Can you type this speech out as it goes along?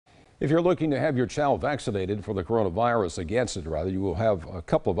If you're looking to have your child vaccinated for the coronavirus, against it rather, you will have a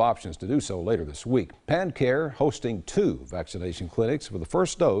couple of options to do so later this week. PanCare hosting 2 vaccination clinics for the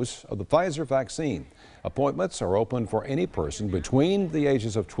first dose of the Pfizer vaccine. Appointments are open for any person between the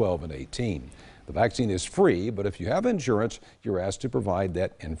ages of 12 and 18. The vaccine is free, but if you have insurance, you're asked to provide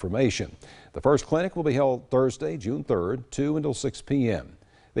that information. The first clinic will be held Thursday, June 3rd, 2 until 6 p.m.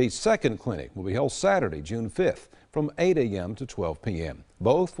 The second clinic will be held Saturday, June 5th, from 8 a.m. to 12 p.m.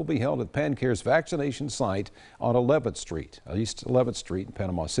 Both will be held at PanCare's vaccination site on 11th Street, East 11th Street in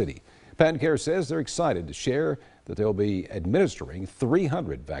Panama City. PanCare says they're excited to share that they'll be administering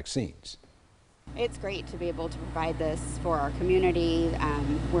 300 vaccines. It's great to be able to provide this for our community.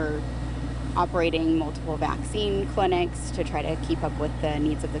 We're operating multiple vaccine clinics to try to keep up with the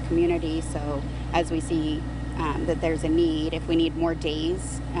needs of the community. So as we see that there's a need, if we need more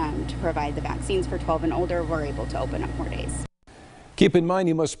days to provide the vaccines for 12 and older, we're able to open up more days. Keep in mind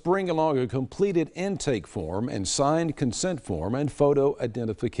you must bring along a completed intake form and signed consent form and photo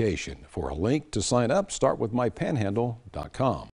identification. For a link to sign up, start with mypanhandle.com.